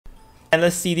And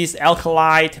let's see this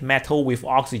alkali metal with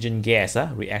oxygen gas,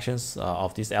 reactions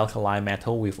of this alkali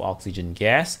metal with oxygen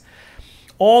gas.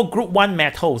 All group 1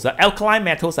 metals, alkali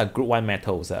metals are group 1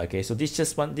 metals, okay, so this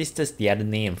is just the other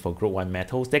name for group 1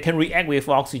 metals. They can react with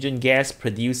oxygen gas,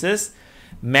 produces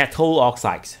metal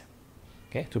oxides,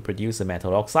 okay, to produce the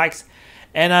metal oxides.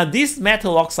 And these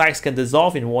metal oxides can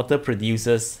dissolve in water,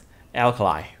 produces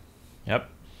alkali. Yep.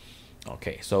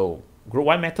 Okay, so group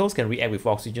 1 metals can react with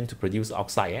oxygen to produce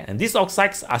oxide, and these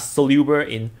oxides are soluble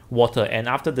in water, and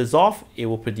after dissolve, it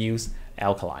will produce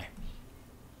alkali.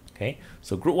 Okay,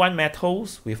 so group 1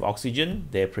 metals with oxygen,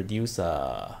 they produce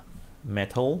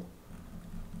metal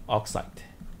oxide.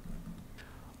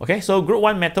 Okay, so group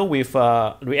 1 metal with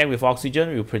react with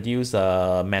oxygen will produce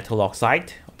metal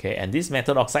oxide. Okay, and these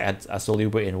metal oxides are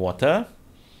soluble in water.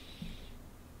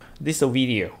 This is a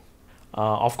video.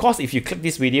 Of course, if you click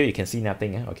this video, you can see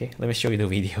nothing. Okay, let me show you the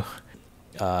video.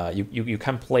 You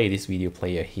can't play this video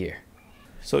player here.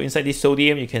 So inside this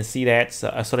sodium, you can see that.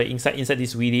 Inside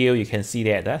this video, you can see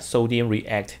that sodium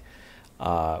react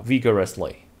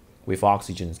vigorously with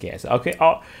oxygen gas. Okay,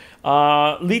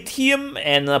 lithium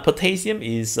and potassium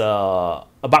is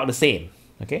about the same.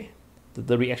 Okay,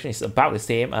 the reaction is about the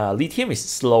same. Lithium is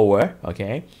slower.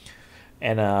 Okay,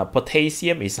 and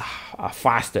potassium is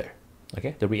faster.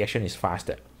 Okay, the reaction is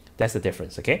faster. That's the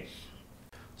difference. Okay,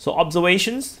 so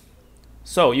observations.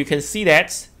 So you can see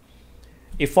that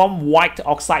it formed white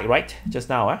oxide, right? Just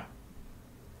now.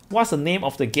 What's the name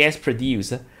of the gas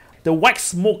produced? The white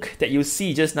smoke that you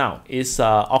see just now is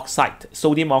oxide,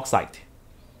 sodium oxide.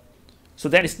 So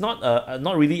that is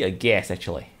not really a gas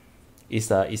actually.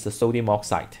 It's a sodium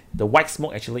oxide. The white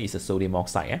smoke actually is a sodium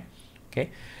oxide. Okay.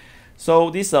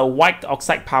 So these are white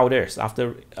oxide powders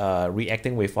after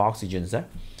reacting with oxygens.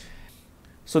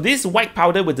 So this white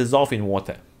powder will dissolve in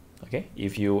water. Okay,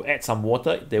 if you add some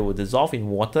water, they will dissolve in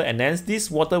water, and then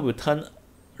this water will turn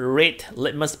red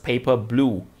litmus paper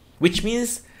blue, which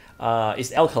means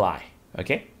it's alkali.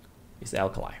 Okay, it's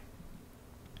alkali.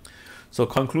 So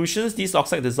conclusions: these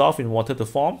oxides dissolve in water to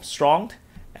form strong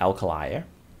alkali.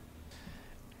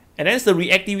 And as the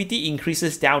reactivity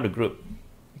increases down the group,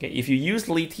 okay, if you use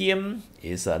lithium,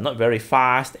 it's not very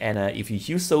fast, and if you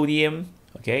use sodium,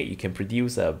 okay, you can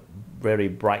produce very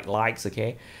bright lights.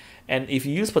 Okay. And if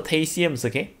you use potassiums,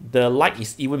 okay, the light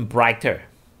is even brighter.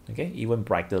 Okay, even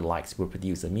brighter lights will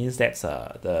produce. It means that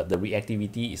the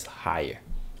reactivity is higher.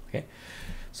 Okay,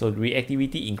 so the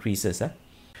reactivity increases.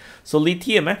 So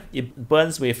lithium, it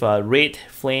burns with a red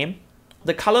flame.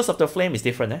 The colors of the flame is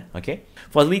different. Okay,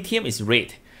 for lithium it's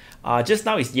red. Just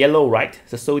now it's yellow, right?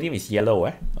 The sodium is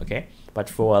yellow. Okay, but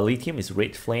for lithium it's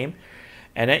red flame,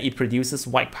 and then it produces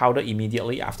white powder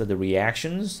immediately after the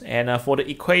reactions. And for the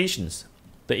equations.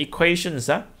 The equations,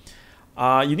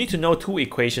 you need to know two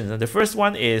equations. The first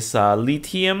one is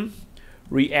lithium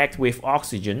react with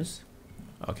oxygens,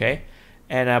 okay,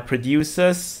 and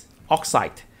produces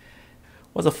oxide.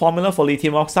 What's the formula for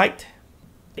lithium oxide?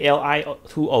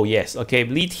 Li2O, yes, okay.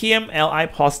 Lithium Li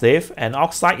positive and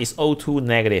oxide is O2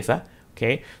 negative,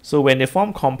 okay. So when they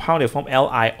form compound, they form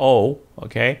LiO,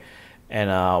 okay, and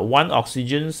 1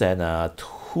 oxygens and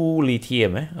 2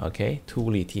 lithium, okay, 2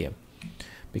 lithium,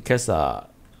 because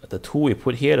the 2 we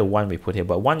put here, the 1 we put here,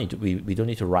 but 1 we don't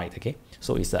need to write, okay?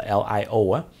 So it's a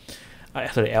LiO,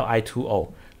 sorry,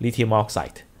 Li2O, lithium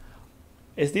oxide.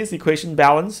 Is this equation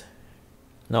balanced?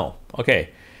 No, okay.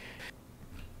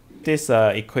 This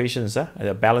equations,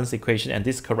 a balanced equation, and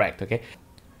this is correct, okay?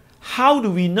 How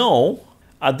do we know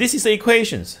this is the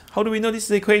equations? How do we know this is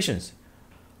the equations?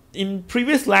 In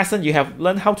previous lesson, you have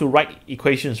learned how to write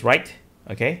equations, right?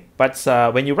 Okay, but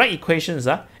when you write equations,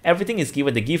 everything is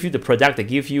given. They give you the product, they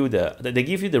give you the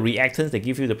reactants, they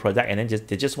give you the product, and then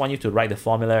they just want you to write the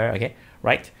formula. Okay,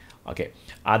 right? Okay,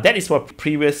 that is for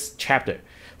previous chapter.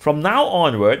 From now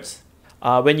onwards,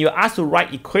 when you're asked to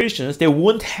write equations, they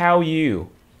won't tell you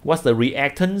what's the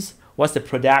reactants, what's the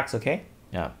products. Okay,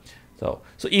 yeah. So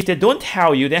if they don't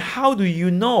tell you, then how do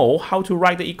you know how to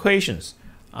write the equations?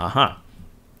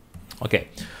 Okay.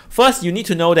 First, you need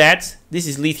to know that this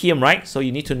is lithium, right? So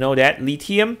you need to know that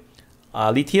lithium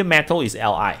metal is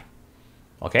Li,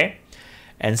 okay?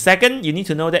 And second, you need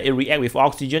to know that it reacts with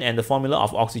oxygen, and the formula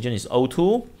of oxygen is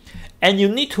O2. And you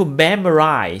need to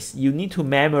memorize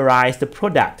the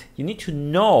product. You need to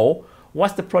know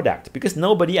what's the product, because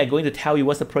nobody are going to tell you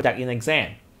what's the product in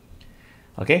exam.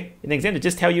 Okay? In exam, they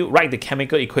just tell you write the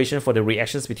chemical equation for the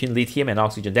reactions between lithium and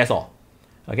oxygen. That's all.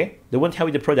 Okay? They won't tell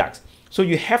you the products. So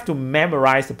you have to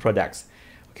memorize the products.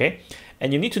 Okay?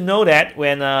 And you need to know that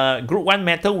when group 1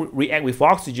 metal react with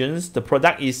oxygens, the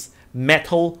product is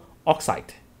metal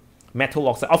oxide. Metal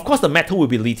oxide. Of course, the metal will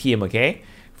be lithium, okay?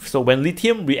 So when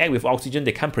lithium react with oxygen,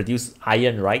 they can produce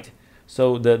iron, right?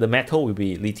 So the metal will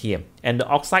be lithium, and the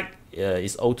oxide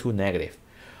is O2 negative.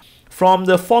 From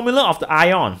the formula of the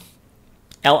ion,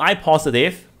 Li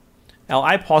positive,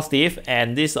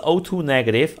 and this O2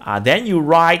 negative, then you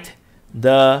write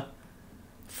the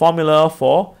formula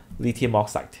for lithium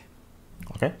oxide.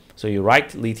 Okay, so you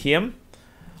write lithium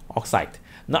oxide.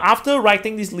 Now after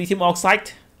writing this lithium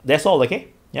oxide, that's all, okay?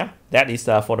 Yeah, that is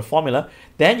for the formula.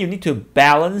 Then you need to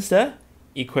balance the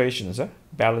equations.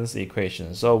 Balance the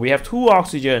equations. So we have 2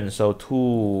 oxygen, so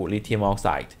 2 lithium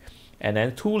oxide, and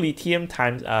then 2 lithium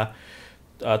times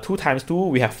 2 times 2,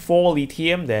 we have 4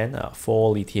 lithium, then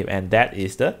 4 lithium, and that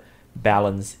is the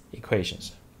balance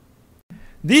equations.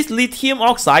 This lithium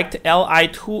oxide,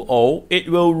 Li2O, it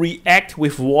will react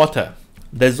with water,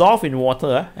 dissolve in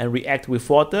water, and react with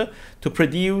water to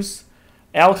produce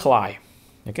alkali.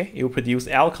 Okay, it will produce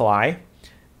alkali.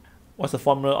 What's the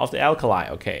formula of the alkali?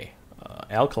 Okay,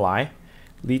 alkali,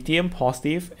 lithium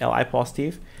positive, Li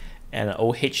positive, and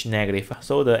OH negative.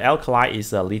 So the alkali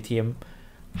is lithium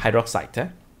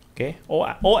hydroxide. Okay, all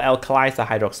alkalis are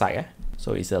hydroxide.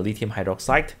 So it's a lithium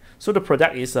hydroxide. So the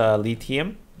product is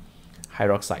lithium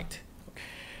hydroxide.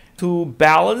 To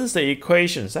balance the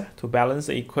equations,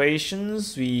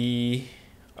 we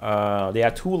there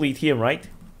are 2 lithium, right?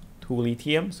 2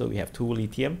 lithium, so we have 2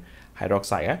 lithium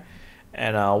hydroxide,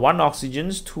 and 1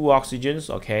 oxygens, 2 oxygens.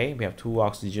 Okay, we have 2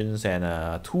 oxygens and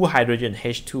 2 hydrogen,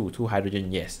 H2, 2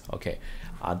 hydrogen. Yes, okay,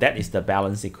 that is the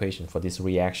balance equation for these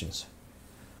reactions.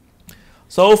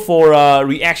 So for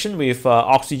reaction with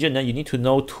oxygen, you need to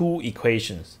know 2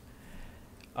 equations.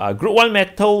 Group 1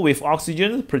 metal with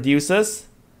oxygen produces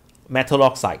metal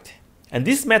oxide, and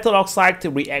this metal oxide to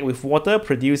react with water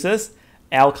produces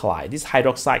alkali. This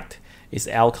hydroxide is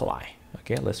alkali.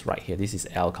 Okay, let's write here, this is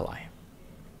alkali.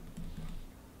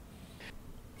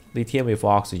 Lithium with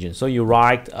oxygen. So you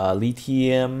write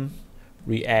lithium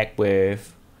react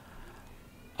with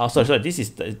sorry, this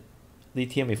is the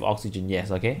lithium with oxygen.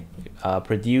 Yes, okay,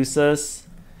 produces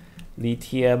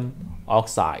lithium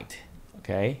oxide.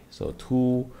 Okay, so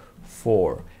 2,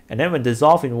 4, and then when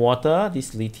dissolved in water,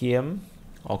 this lithium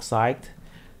oxide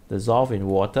dissolved in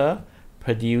water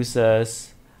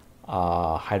produces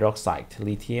hydroxide,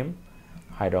 lithium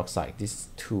hydroxide. This is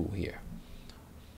 2 here.